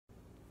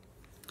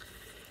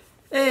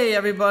Hey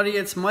everybody,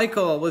 it's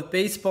Michael with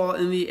Baseball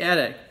in the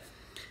Attic.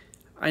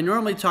 I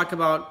normally talk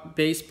about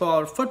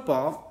baseball or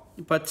football,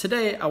 but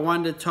today I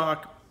wanted to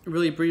talk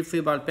really briefly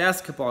about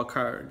basketball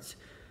cards,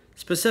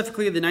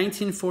 specifically the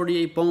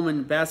 1948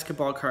 Bowman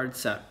Basketball Card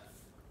Set.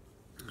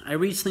 I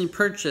recently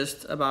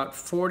purchased about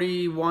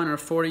 41 or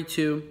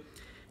 42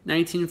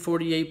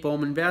 1948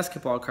 Bowman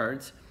Basketball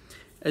Cards.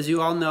 As you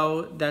all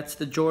know, that's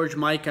the George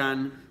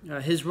Mikan,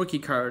 his rookie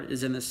card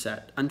is in the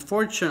set.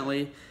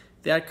 Unfortunately,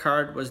 that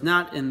card was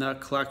not in the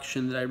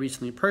collection that I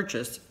recently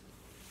purchased.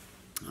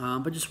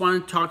 But just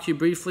wanted to talk to you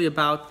briefly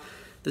about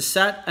the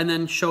set and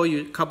then show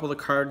you a couple of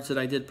cards that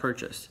I did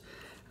purchase.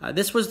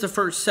 This was the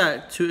first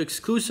set to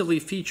exclusively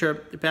feature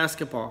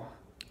basketball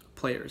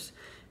players.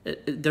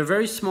 They're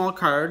very small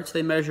cards.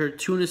 They measure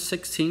 2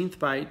 1/16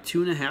 by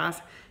 2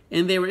 1/2,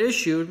 and they were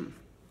issued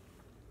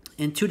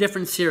in two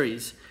different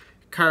series.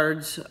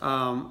 Cards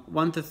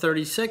 1 to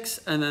 36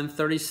 and then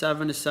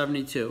 37 to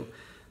 72.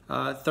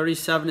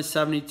 37 to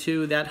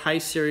 72, that high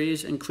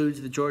series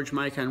includes the George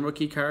Mikan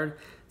rookie card.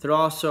 They're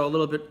also a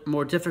little bit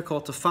more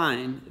difficult to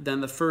find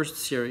than the first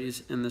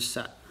series in the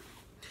set.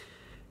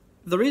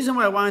 The reason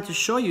why I wanted to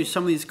show you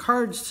some of these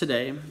cards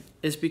today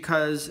is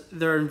because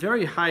they're in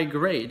very high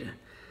grade.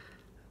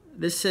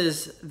 This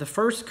is the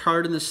first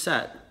card in the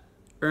set,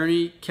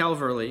 Ernie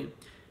Calverley.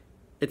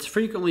 It's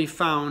frequently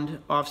found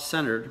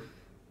off-centered,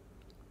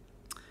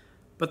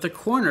 but the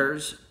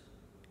corners,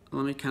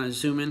 let me kind of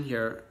zoom in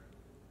here,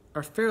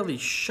 are fairly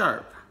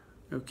sharp,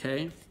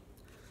 okay?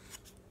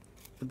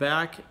 The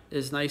back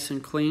is nice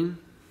and clean.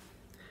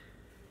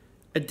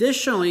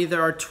 Additionally,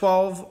 there are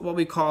 12 what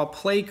we call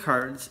play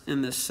cards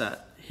in this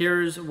set.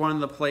 Here's one of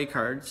the play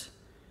cards,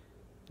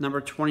 number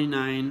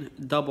 29,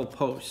 double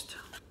post.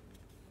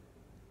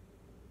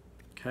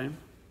 Okay.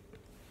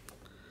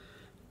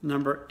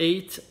 Number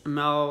 8,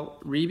 Mel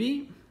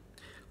Reby.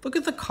 Look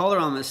at the color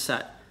on this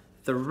set.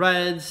 The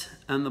reds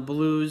and the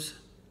blues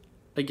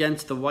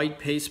against the white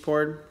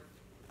pasteboard.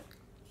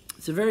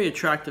 It's a very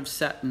attractive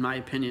set in my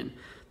opinion.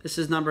 This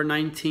is number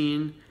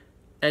 19,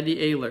 Eddie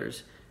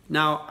Ehlers.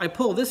 Now, I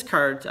pull this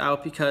card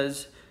out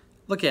because,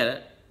 look at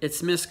it,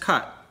 it's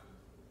miscut.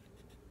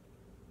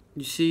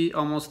 You see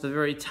almost the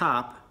very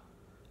top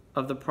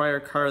of the prior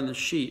card on the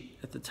sheet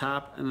at the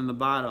top, and then the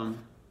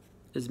bottom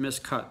is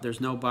miscut. There's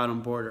no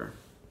bottom border.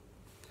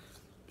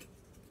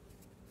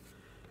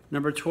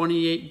 Number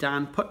 28,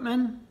 Don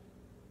Putman.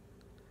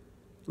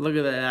 Look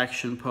at that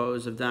action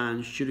pose of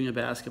Don shooting a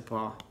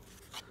basketball.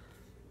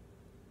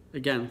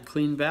 Again,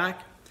 clean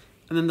back.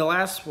 And then the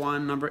last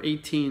one, number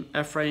 18,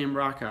 Ephraim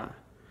Raka.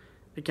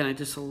 Again, I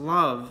just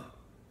love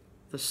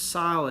the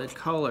solid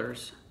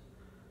colors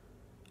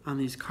on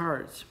these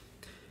cards.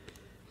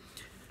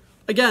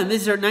 Again,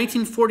 these are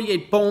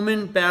 1948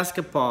 Bowman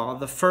Basketball,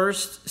 the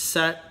first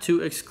set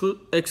to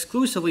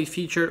exclusively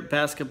feature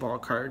basketball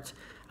cards.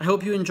 I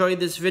hope you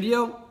enjoyed this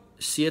video.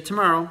 See you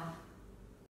tomorrow.